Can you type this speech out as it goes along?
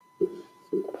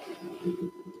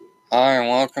Hi, and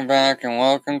welcome back, and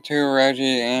welcome to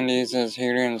Reggie Andy's is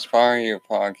Here to Inspire You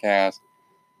podcast.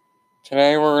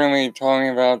 Today we're going to be talking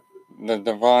about the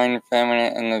divine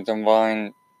feminine and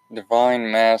the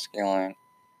divine masculine.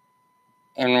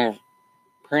 And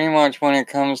pretty much when it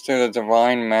comes to the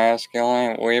divine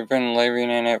masculine, we've been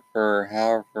living in it for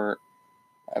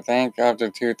I think up to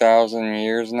 2,000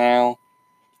 years now.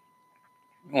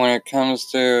 When it comes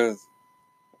to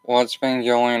what's been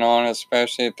going on,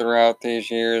 especially throughout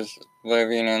these years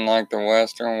living in like the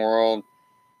Western world,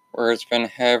 where it's been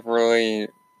heavily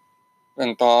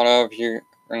been thought of,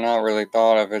 or not really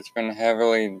thought of, it's been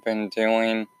heavily been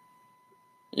doing,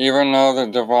 even though the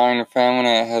divine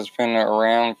feminine has been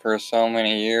around for so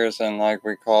many years, and like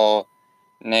we call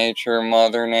nature,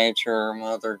 Mother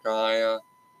Gaia,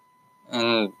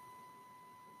 and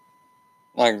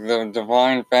like the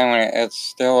divine feminine, it's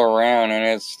still around and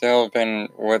it's still been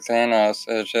within us.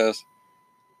 It's just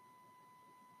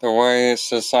the way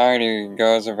society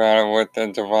goes about it with the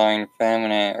divine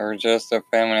feminine, or just the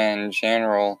feminine in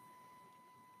general.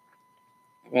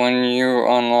 When you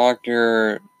unlock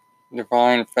your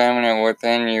divine feminine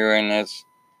within you, and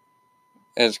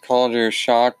it's called your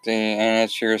Shakti, and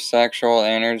it's your sexual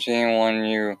energy. And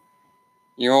when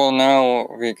you'll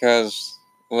know, because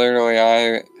literally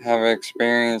I have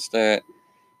experienced it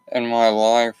in my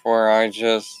life, where I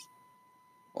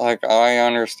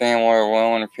understand what a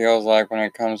woman feels like when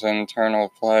it comes to internal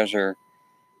pleasure,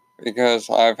 because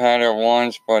I've had it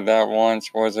once, but that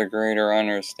once was a greater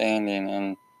understanding.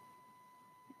 And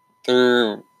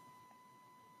through,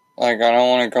 I don't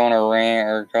want to go on a rant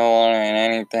or go on in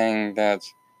anything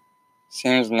that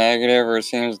seems negative or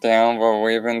seems down, but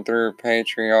we've been through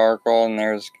patriarchal, and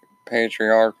there's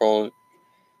patriarchal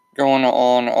going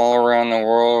on all around the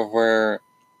world, where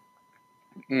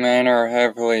men are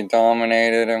heavily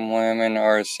dominated and women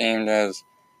are seen as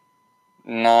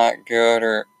not good,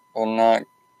 or, well, not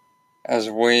as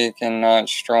weak and not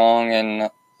strong,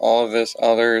 and all this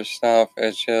other stuff.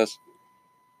 It's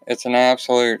an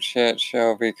absolute shit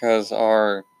show, because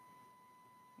the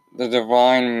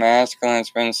divine masculine's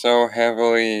been so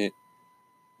heavily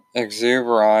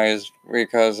exuberized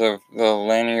because of the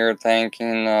linear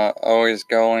thinking, always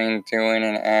going, doing,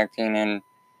 and acting, and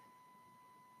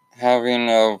having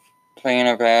a plan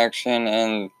of action.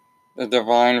 And the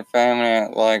divine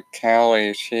feminine, like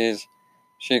Callie,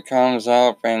 she comes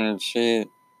up, and she's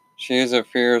a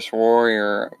fierce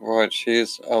warrior, but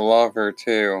she's a lover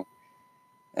too.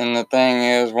 And the thing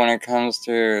is, when it comes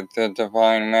to the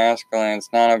divine masculine,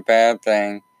 it's not a bad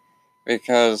thing,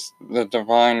 because the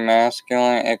divine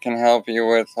masculine, it can help you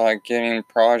with getting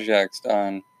projects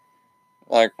done.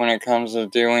 Like when it comes to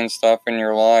doing stuff in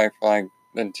your life, like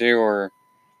the doer.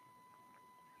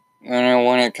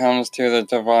 When it comes to the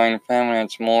divine feminine,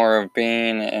 it's more of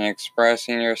being and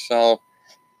expressing yourself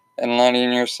and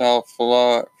letting yourself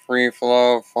free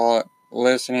flow,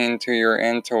 listening to your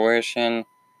intuition.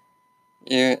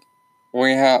 You,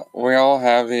 we all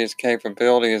have these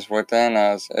capabilities within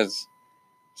us. It's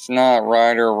not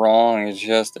right or wrong. It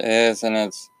just is, and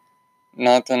it's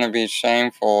nothing to be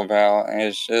shameful about.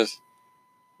 It's just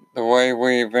the way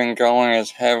we've been going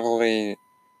is heavily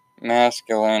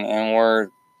masculine, and we're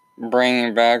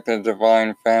bringing back the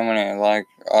divine feminine. Like,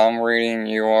 I'm reading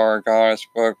You Are a Goddess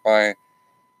book by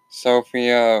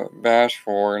Sophia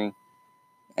Bashford,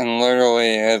 and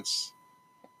literally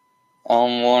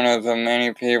I'm one of the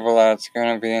many people that's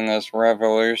going to be in this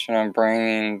revolution of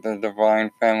bringing the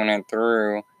divine feminine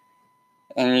through.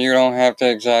 And you don't have to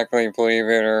exactly believe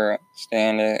it or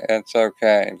stand it. It's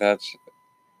okay. That's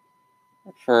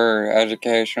for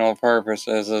educational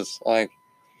purposes. It's like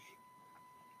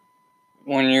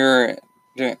when you're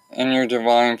in your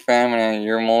divine feminine,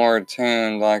 you're more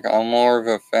attuned. Like, I'm more of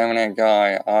a feminine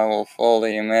guy. I will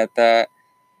fully admit that.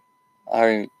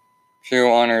 I do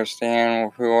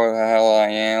understand who the hell I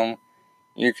am.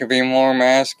 You could be more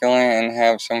masculine and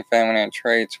have some feminine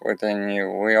traits within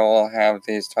you. We all have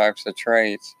these types of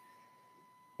traits.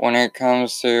 When it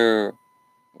comes to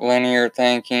linear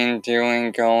thinking,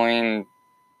 doing, going,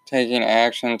 taking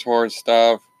action towards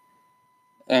stuff,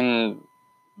 and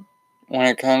when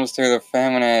it comes to the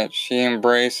feminine, she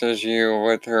embraces you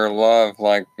with her love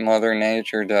like Mother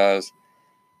Nature does.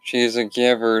 She's a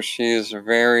giver. She's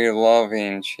very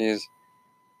loving. She's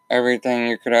everything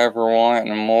you could ever want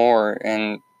and more.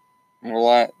 And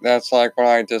that's like what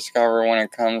I discovered when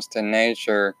it comes to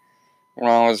nature.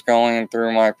 When I was going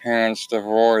through my parents'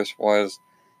 divorce, was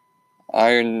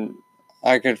I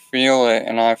could feel it,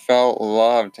 and I felt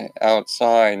loved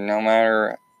outside, no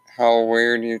matter how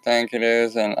weird you think it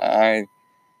is. And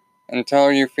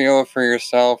until you feel it for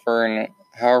yourself, or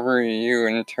however you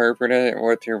interpret it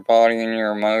with your body and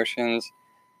your emotions,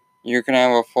 you can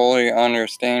have a fully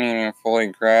understanding and fully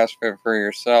grasp it for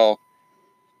yourself.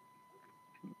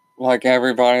 Like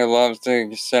everybody loves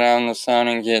to sit out in the sun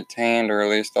and get tanned, or at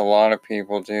least a lot of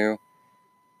people do.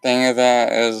 Think of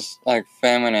that as like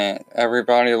feminine.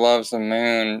 Everybody loves the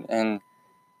moon, and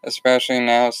especially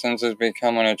now since it's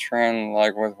becoming a trend,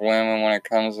 like with women when it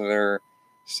comes to their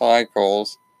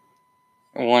cycles.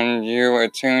 When you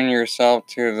attune yourself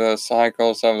to the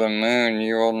cycles of the moon,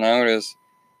 you will notice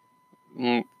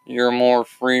you're more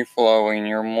free flowing,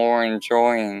 you're more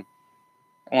enjoying.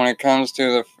 When it comes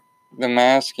to the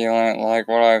masculine, like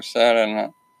what I've said,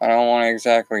 and I don't want to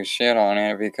exactly shit on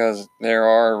it because there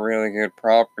are really good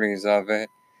properties of it.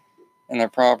 And the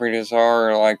properties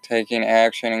are like taking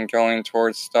action and going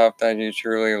towards stuff that you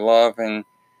truly love and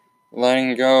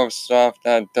letting go of stuff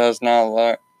that does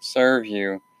not serve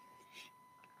you.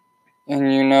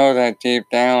 And you know that deep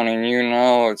down, and you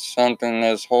know it's something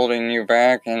that's holding you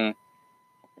back. And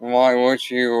why would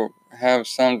you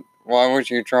why would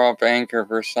you drop anchor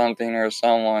for something or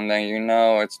someone that you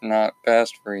know it's not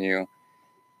best for you?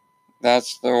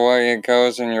 That's the way it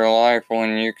goes in your life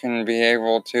when you can be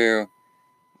able to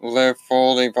live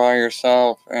fully by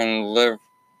yourself and live.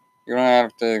 You don't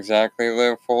have to exactly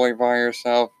live fully by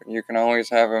yourself. You can always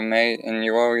have a mate, and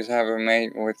you always have a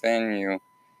mate within you.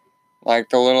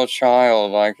 Like the little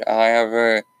child, like I have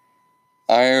a,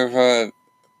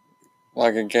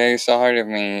 like a gay side of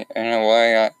me. In a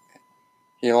way,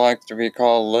 he likes to be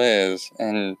called Liz,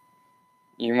 and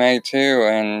you may too.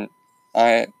 And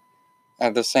I,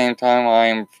 at the same time, I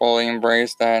am fully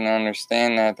embrace that and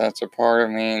understand that that's a part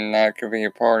of me, and that could be a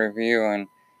part of you. And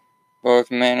both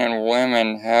men and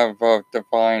women have both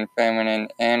divine feminine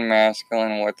and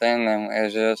masculine within them.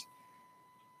 It's just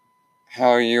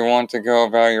how you want to go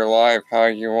about your life, how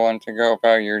you want to go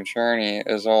about your journey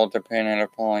is all dependent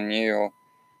upon you.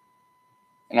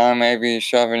 And I may be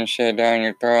shoving shit down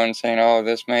your throat and saying, oh,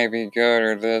 this may be good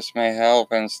or this may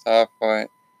help and stuff, but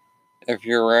if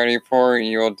you're ready for it,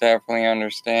 you'll definitely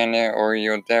understand it, or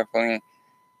you'll definitely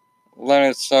let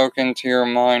it soak into your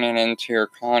mind and into your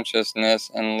consciousness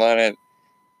and let it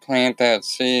plant that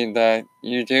seed that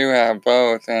you do have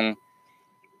both. And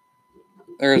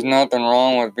there's nothing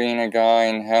wrong with being a guy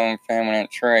and having feminine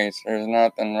traits. There's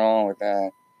nothing wrong with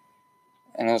that.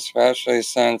 And especially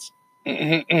since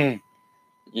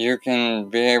you can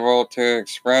be able to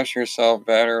express yourself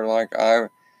better. Like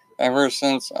ever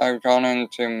since I've gone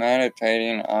into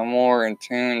meditating, I'm more in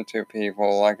tune to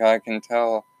people. Like I can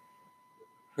tell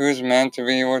who's meant to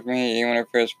be with me, even if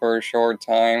it's for a short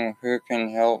time, who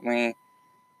can help me,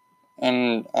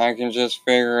 and I can just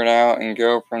figure it out and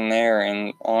go from there.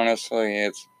 And honestly,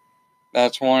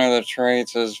 that's one of the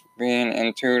traits is being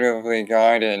intuitively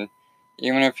guided.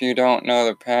 Even if you don't know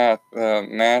the path, the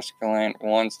masculine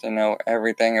wants to know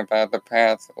everything about the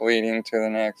path leading to the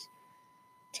next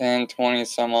 10, 20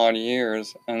 some odd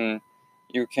years. And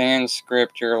you can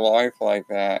script your life like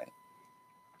that.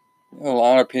 A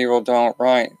lot of people don't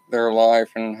write their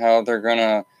life and how they're going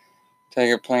to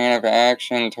take a plan of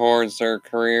action towards their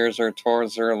careers or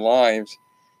towards their lives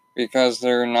because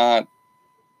they're not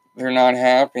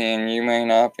happy, and you may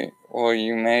not be. Well,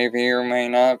 you may be or may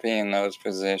not be in those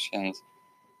positions.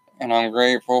 And I'm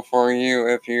grateful for you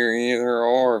if you're either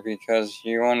or, because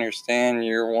you understand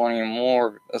you're wanting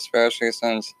more, especially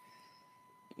since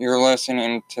you're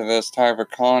listening to this type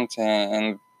of content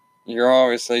and you're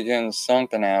obviously getting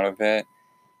something out of it.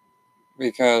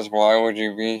 Because why would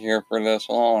you be here for this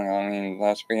long? I mean,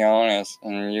 let's be honest,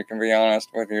 and you can be honest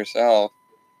with yourself,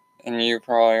 and you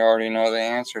probably already know the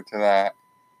answer to that.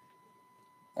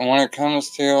 And when it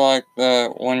comes to like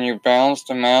when you balance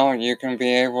them out, you can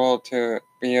be able to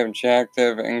be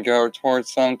objective and go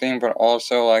towards something, but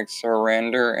also like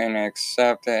surrender and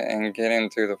accept it and get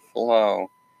into the flow.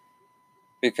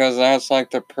 Because that's like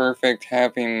the perfect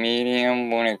happy medium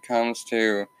when it comes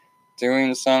to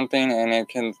doing something, and it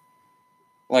can,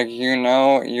 like,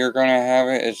 you're gonna have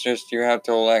it, it's just you have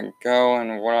to let go.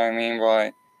 And what I mean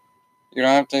by, you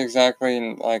don't have to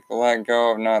exactly like let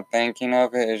go of not thinking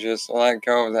of it. It's just let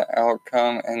go of the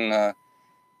outcome and the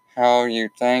how you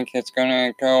think it's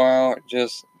gonna go out.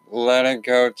 Just let it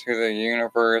go to the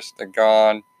universe, the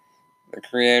God, the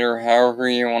Creator, however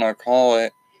you want to call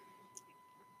it.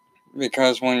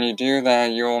 Because when you do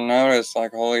that, you'll notice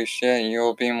like holy shit,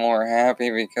 you'll be more happy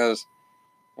because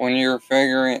when you're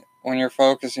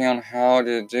focusing on how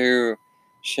to do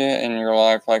shit in your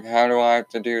life, like how do I have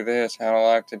to do this, how do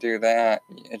I have to do that,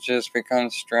 it just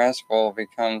becomes stressful. It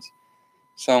becomes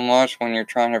so much when you're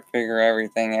trying to figure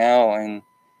everything out. And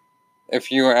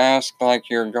if you ask like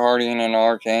your guardian and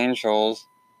archangels,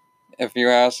 if you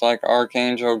ask like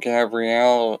Archangel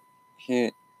Gabriel,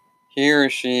 he or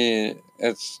she,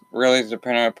 it's really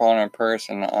dependent upon a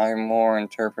person. I more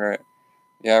interpret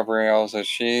Gabriel as a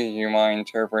she, you might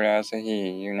interpret as a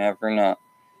he, you never know.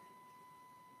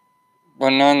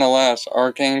 But nonetheless,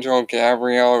 Archangel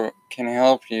Gabriel can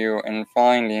help you in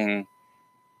finding,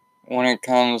 when it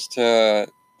comes to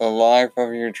the life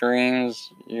of your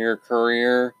dreams, your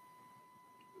career,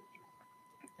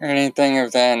 anything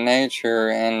of that nature.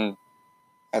 And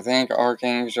I think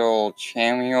Archangel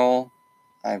Chamuel,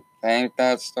 I think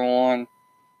that's the one.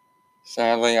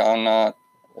 Sadly, I'm not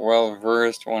well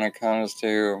versed when it comes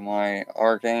to my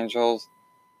archangels,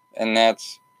 and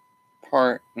that's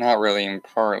not really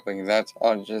partly, that's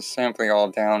all just simply all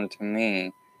down to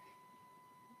me.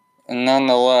 And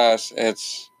nonetheless,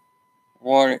 it's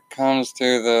what it comes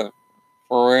to the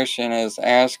fruition is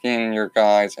asking your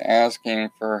guides,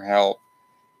 asking for help.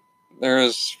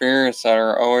 There's spirits that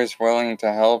are always willing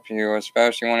to help you,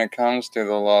 especially when it comes to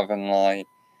the love and light,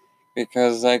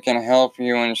 because they can help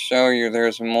you and show you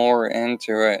there's more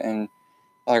into it. And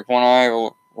like when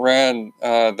I read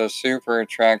the Super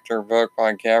Attractor book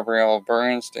by Gabrielle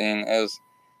Bernstein, is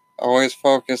always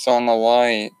focus on the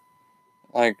light.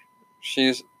 Like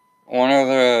she's one of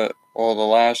the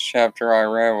last chapter I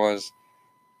read was,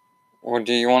 well,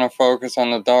 do you want to focus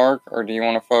on the dark or do you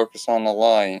want to focus on the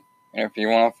light? And if you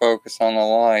want to focus on the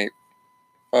light,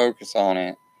 focus on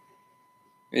it.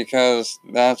 Because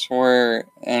that's where,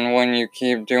 and when you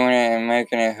keep doing it and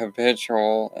making it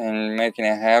habitual and making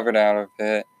a habit out of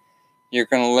it, you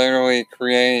can literally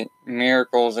create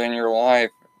miracles in your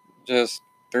life just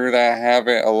through that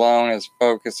habit alone, is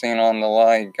focusing on the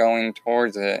light, going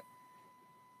towards it.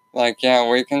 Like, yeah,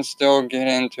 we can still get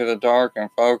into the dark and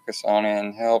focus on it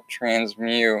and help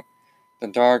transmute the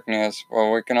darkness, but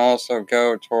we can also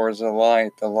go towards the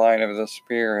light of the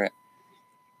Spirit,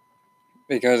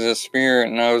 because the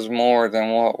Spirit knows more than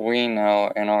what we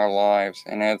know in our lives,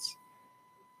 and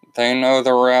they know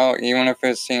the route, even if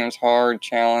it seems hard,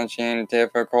 challenging,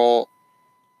 difficult,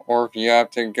 or if you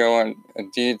have to go on a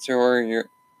detour, you're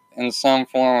in some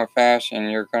form or fashion,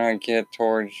 you're going to get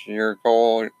towards your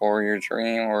goal or your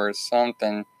dream or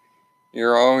something.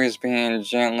 You're always being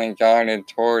gently guided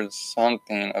towards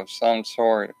something of some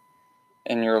sort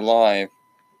in your life,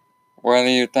 whether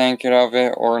you think it of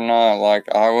it or not.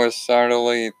 Like I was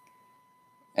subtly,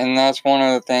 and that's one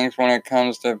of the things when it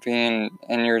comes to being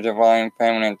in your divine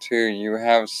feminine too. You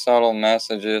have subtle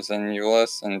messages and you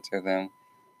listen to them.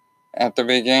 At the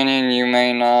beginning, you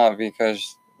may not,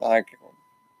 because, like,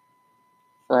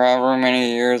 for however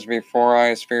many years before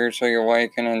I spiritually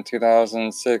awakened in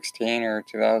 2016 or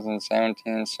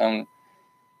 2017,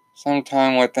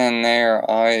 sometime within there,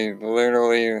 I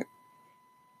literally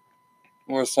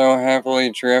was so heavily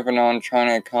driven on trying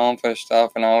to accomplish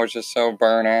stuff, and I was just so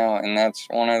burnt out. And that's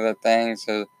one of the things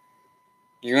is,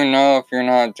 you know, if you're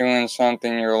not doing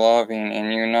something you're loving,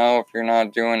 and you know if you're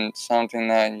not doing something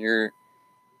that you're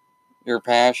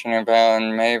passionate about,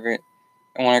 and maybe.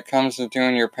 And when it comes to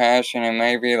doing your passion, it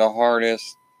may be the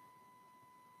hardest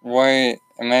way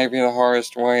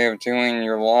of doing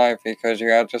your life, because you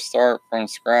have to start from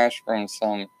scratch from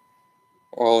some,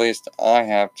 well, at least I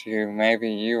have to, maybe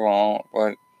you won't,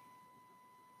 but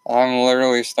I'm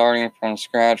literally starting from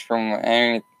scratch from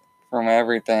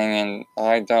everything, and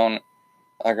I don't,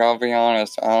 like, I'll be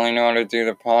honest, I only know how to do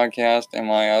the podcast, and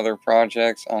my other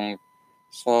projects I'm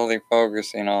slowly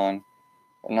focusing on.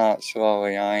 Well, not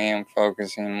slowly, I am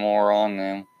focusing more on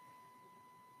them.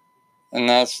 And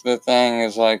that's the thing,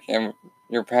 is like,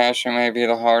 your passion may be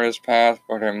the hardest path,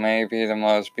 but it may be the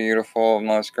most beautiful,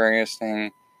 most greatest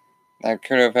thing that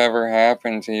could have ever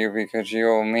happened to you, because you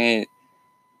will meet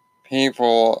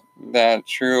people that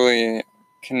truly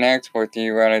connect with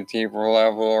you at a deeper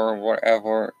level, or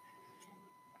whatever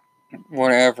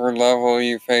level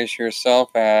you face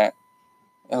yourself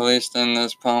at least in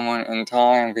this moment in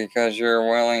time, because you're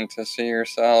willing to see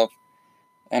yourself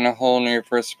in a whole new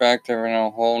perspective, in a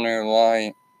whole new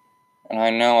light. And I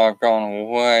know I've gone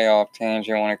way off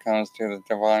tangent when it comes to the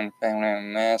divine feminine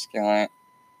and masculine.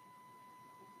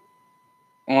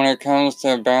 When it comes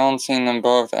to balancing them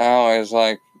both out, is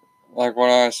like what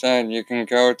I said, you can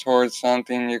go towards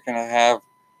something, you can have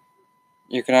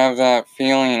that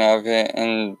feeling of it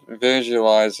and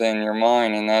visualize it in your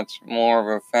mind, and that's more of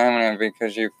a feminine,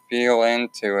 because you feel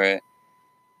into it.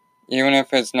 Even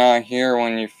if it's not here,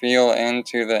 when you feel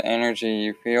into the energy,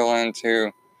 you feel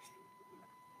into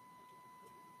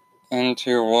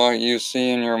what you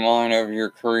see in your mind of your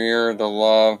career, the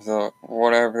love, the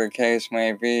whatever the case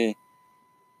may be,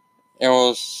 it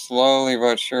will slowly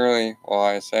but surely, well,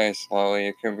 I say slowly,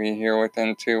 it could be here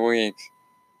within 2 weeks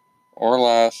or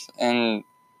less, and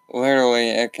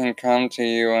literally it can come to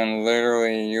you, and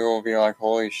literally you will be like,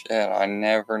 holy shit, I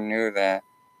never knew that.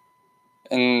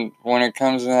 And when it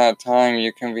comes to that time,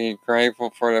 you can be grateful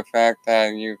for the fact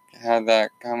that you had that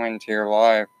come into your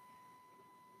life.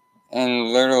 And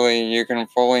literally, you can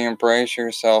fully embrace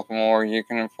yourself more. You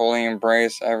can fully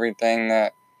embrace everything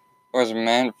that was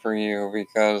meant for you,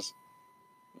 because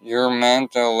you're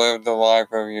meant to live the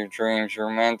life of your dreams. You're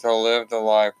meant to live the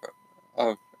life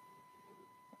of,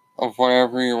 of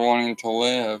whatever you're wanting to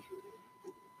live.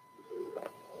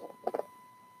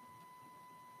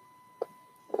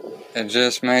 It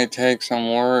just may take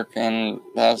some work, and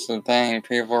that's the thing.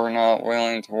 People are not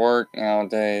willing to work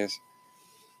nowadays.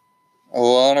 A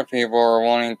lot of people are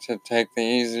wanting to take the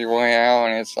easy way out,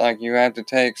 and it's like you have to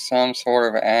take some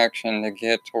sort of action to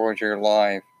get towards your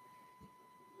life.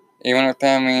 Even if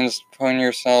that means putting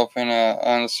yourself in an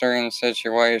uncertain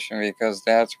situation, because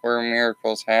that's where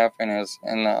miracles happen, is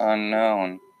in the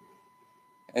unknown.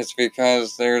 It's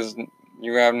because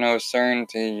you have no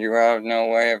certainty, you have no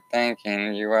way of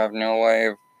thinking, you have no way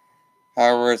of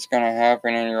however it's going to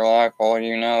happen in your life. All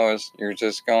you know is you're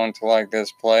just going to like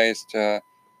this place to,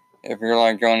 if you're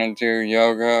like going to do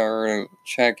yoga or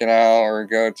check it out, or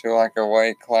go to like a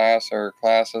weight class or a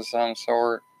class of some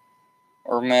sort,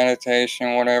 or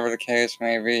meditation, whatever the case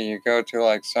may be, you go to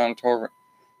like some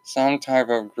type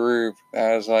of group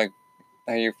that is like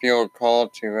that you feel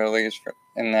called to, at least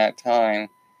in that time.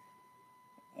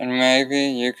 And maybe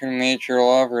you can meet your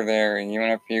lover there, even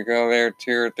if you go there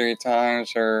 2 or 3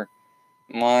 times, or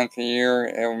month, a year,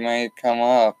 it may come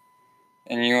up.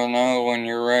 And you'll know when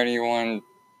you're ready, when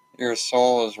your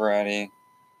soul is ready.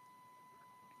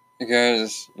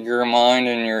 Because your mind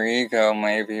and your ego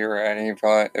may be ready,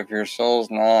 but if your soul's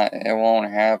not, it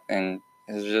won't happen.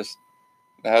 It's just,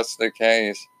 that's the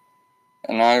case.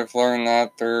 And I've learned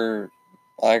that through,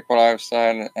 like what I've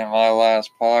said in my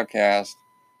last podcast,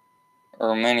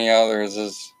 or many others,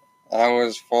 is I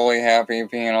was fully happy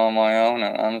being on my own,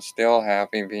 and I'm still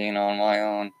happy being on my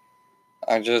own.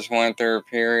 I just went through a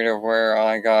period of where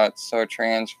I got so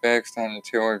transfixed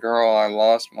into a girl, I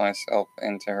lost myself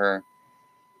into her.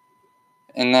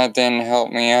 And that didn't help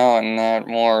me out, and that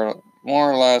more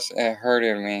or less it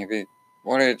hurted me.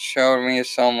 What it showed me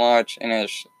so much, and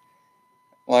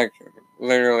like,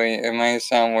 literally, it may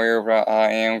sound weird, but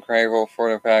I am grateful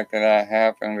for the fact that that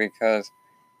happened, because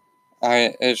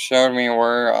it showed me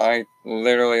where I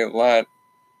literally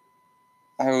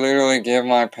give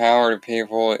my power to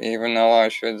people, even though I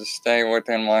should stay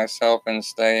within myself and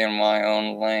stay in my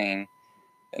own lane.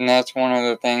 And that's one of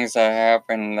the things that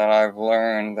happened, that I've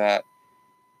learned, that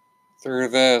through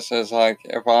this is like,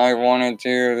 if I want to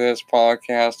do this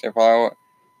podcast, if I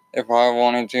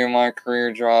want to do my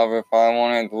career job, if I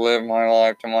want to live my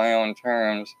life to my own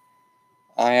terms,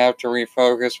 I have to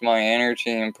refocus my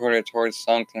energy and put it towards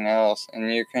something else.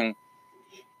 And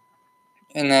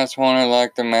that's one of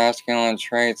like the masculine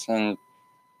traits, and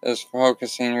is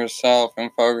focusing yourself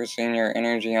and focusing your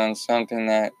energy on something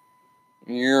that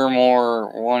you're more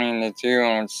wanting to do,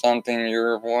 and something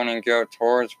you're wanting to go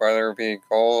towards, whether it be a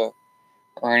goal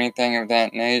or anything of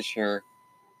that nature.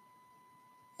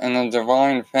 And the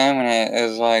divine feminine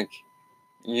is like,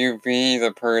 you be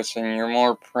the person, you're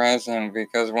more present,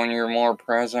 because when you're more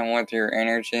present with your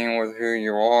energy and with who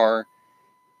you are,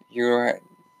 you're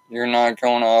not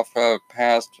going off of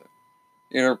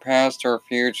either past or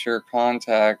future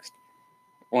context.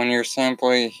 When you're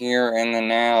simply here in the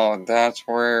now, that's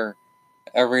where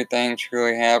everything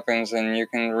truly happens, and you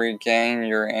can regain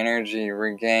your energy,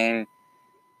 regain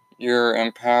your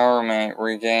empowerment,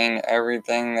 regain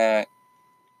everything that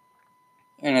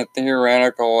in a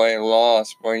theoretical way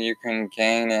lost, but you can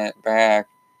gain it back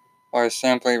by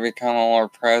simply becoming more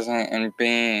present and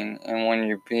being. And when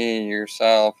you be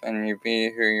yourself and you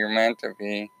be who you're meant to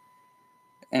be,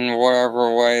 in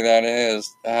whatever way that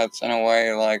is, that's in a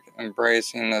way like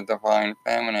embracing the divine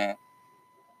feminine.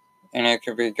 And it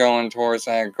could be going towards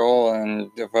that goal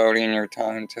and devoting your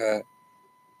time to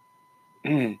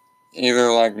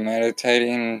either like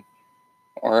meditating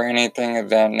or anything of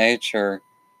that nature,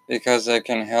 because it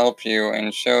can help you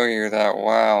and show you that,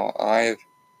 wow,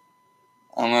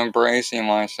 I'm embracing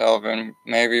myself. And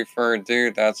maybe for a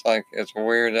dude, that's like, it's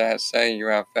weird to say you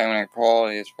have feminine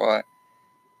qualities, but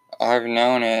I've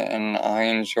known it, and I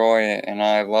enjoy it, and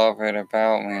I love it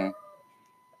about me.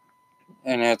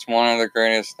 And it's one of the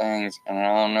greatest things. And I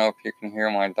don't know if you can hear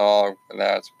my dog, but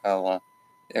that's Bella,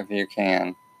 if you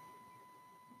can.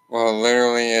 Well,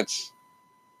 literally, it's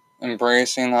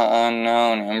embracing the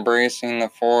unknown, embracing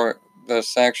the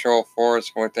sexual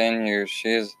force within you.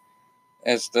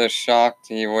 It's the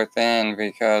Shakti within,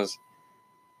 because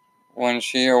when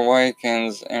she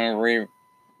awakens and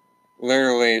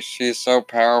literally she's so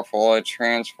powerful it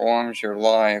transforms your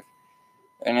life.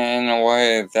 And in a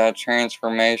way, that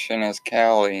transformation is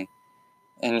Kali.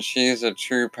 And she's a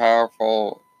true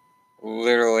powerful,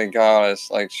 literally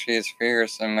goddess. Like, she's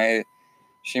fierce and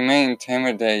she may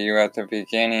intimidate you at the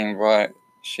beginning, but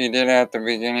she did at the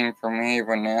beginning for me,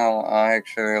 but now I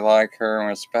actually like her and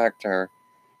respect her.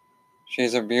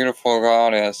 She's a beautiful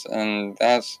goddess, and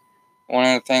that's one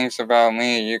of the things about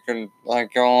me. You could,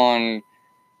 like, go on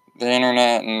the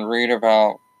internet and read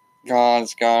about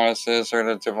gods, goddesses, or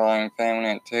the divine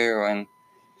feminine too, and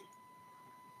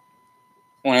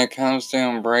when it comes to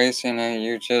embracing it,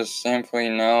 you just simply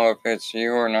know if it's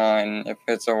you or not, and if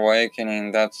it's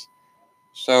awakening. That's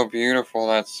so beautiful,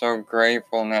 that's so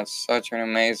grateful, and that's such an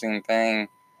amazing thing.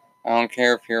 I don't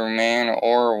care if you're a man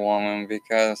or a woman,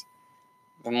 because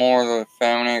the more the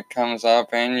feminine comes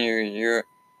up in you,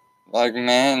 like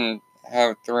men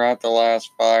have throughout the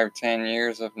last 5, 10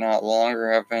 years, if not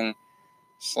longer, have been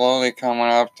slowly coming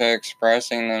up to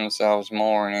expressing themselves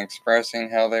more and expressing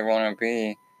how they want to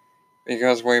be,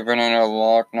 because we've been in a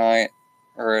lock net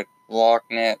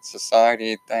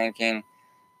society thinking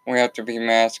we have to be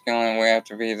masculine, we have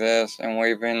to be this, and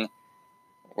we've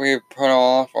put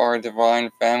off our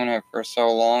divine feminine for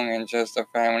so long, and just the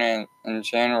feminine in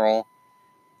general,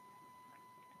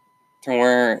 to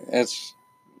where this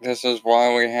is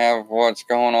why we have what's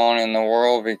going on in the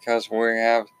world, because we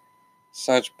have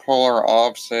such polar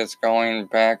opposites going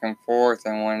back and forth.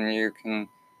 And when you can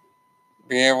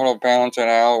be able to balance it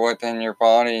out within your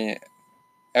body,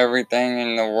 everything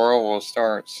in the world will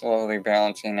start slowly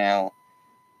balancing out.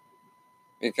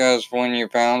 Because when you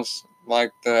bounce,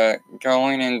 like, the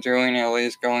going and doing, at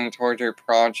least going towards your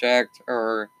project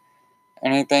or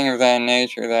anything of that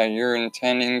nature that you're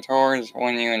intending towards,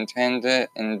 when you intend it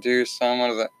and do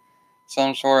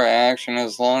some sort of action,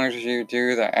 as long as you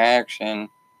do the action,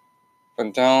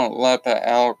 but don't let the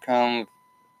outcome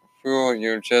fool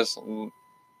you. Just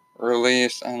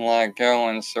release and let go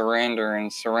and surrender.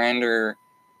 And surrender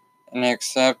and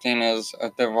accepting is a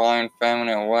divine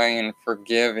feminine way, in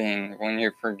forgiving. When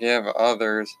you forgive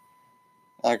others,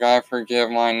 like, I forgive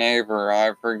my neighbor,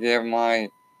 I forgive my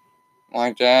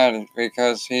dad,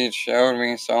 because he showed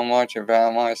me so much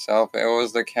about myself. It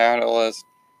was the catalyst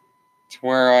to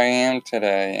where I am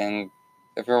today, and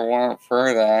if it weren't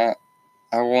for that,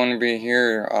 I wouldn't be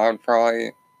here. I'd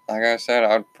probably, like I said,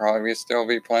 I'd probably still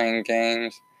be playing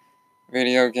games,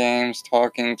 video games,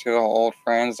 talking to the old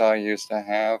friends I used to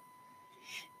have,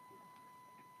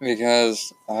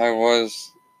 because I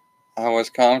was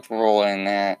comfortable in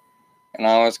that, and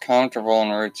I was comfortable in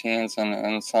routines, and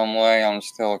in some way I'm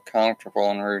still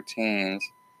comfortable in routines,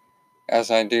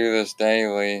 as I do this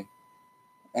daily.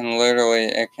 And literally,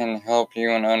 it can help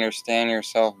you and understand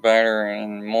yourself better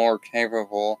and more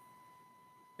capable.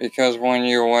 Because when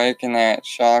you awaken that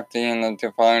Shakti and the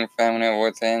divine feminine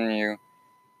within you,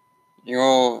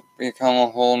 you'll become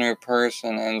a whole new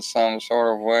person in some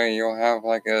sort of way. You'll have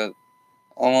like a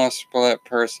almost split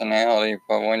personality,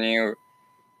 but when you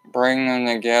bring them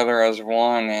together as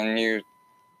one, and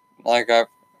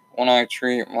when I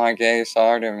treat my gay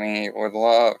side of me with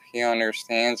love, he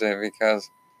understands it,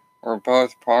 because we're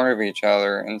both part of each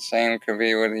other, and same could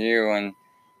be with you and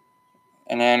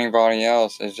anybody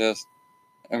else. It's just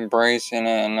embracing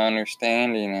it and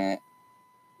understanding it.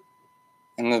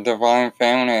 And the divine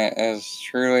feminine is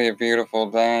truly a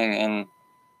beautiful thing, and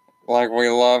like, we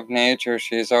love nature,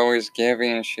 she's always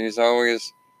giving, she's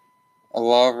always a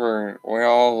lover. We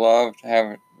all love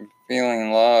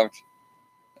feeling loved,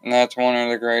 and that's one of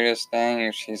the greatest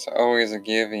things. She's always a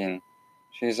giving.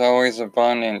 She's always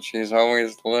abundant. She's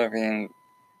always living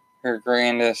her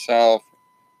grandest self,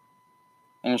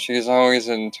 and she's always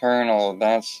eternal.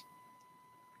 That's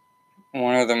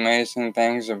one of the amazing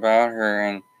things about her,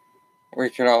 and we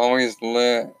could always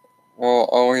we'll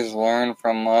always learn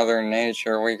from Mother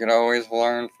Nature. We could always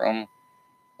learn from,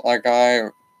 like,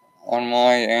 on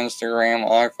my Instagram,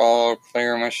 I follow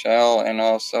Claire Michelle and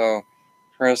also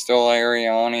Crystal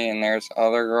Ariani, and there's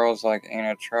other girls like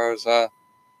Anatrosa,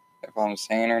 if I'm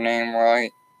saying her name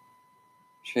right.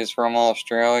 She's from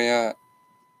Australia.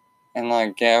 And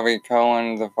like Gabby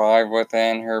Cohen, the vibe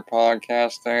within her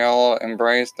podcast, they all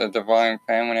embrace the divine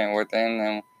feminine within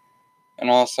them. And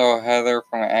also Heather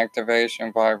from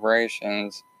Activation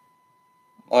Vibrations.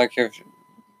 Like,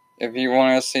 if you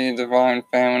want to see divine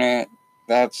feminine,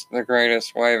 that's the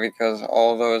greatest way, because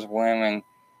all those women,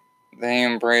 they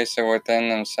embrace it within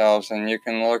themselves. And you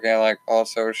can look at, like,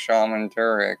 also Shaman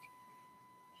Durek.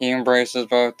 He embraces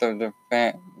both the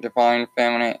divine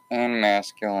feminine and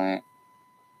masculine.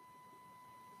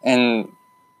 And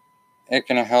it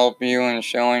can help you in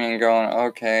showing and going,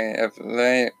 okay,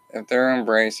 if they're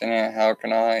embracing it, how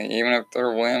can I? Even if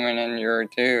they're women and you're a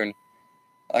dude.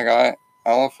 Like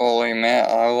I'll fully admit,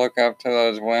 I look up to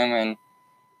those women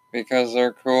because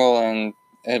they're cool and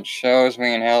it shows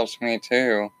me and helps me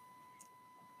too.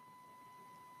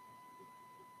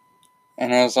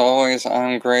 And as always,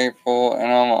 I'm grateful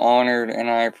and I'm honored and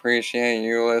I appreciate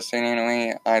you listening to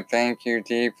me. I thank you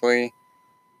deeply.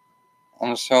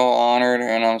 I'm so honored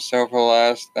and I'm so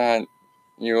blessed that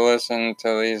you listened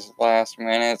to these last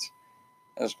minutes,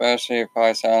 especially if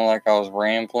I sound like I was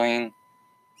rambling.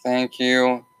 Thank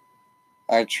you.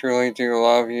 I truly do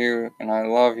love you and I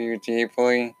love you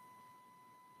deeply.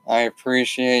 I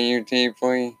appreciate you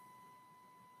deeply.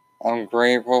 I'm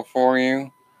grateful for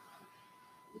you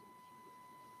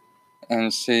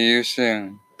and see you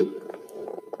soon.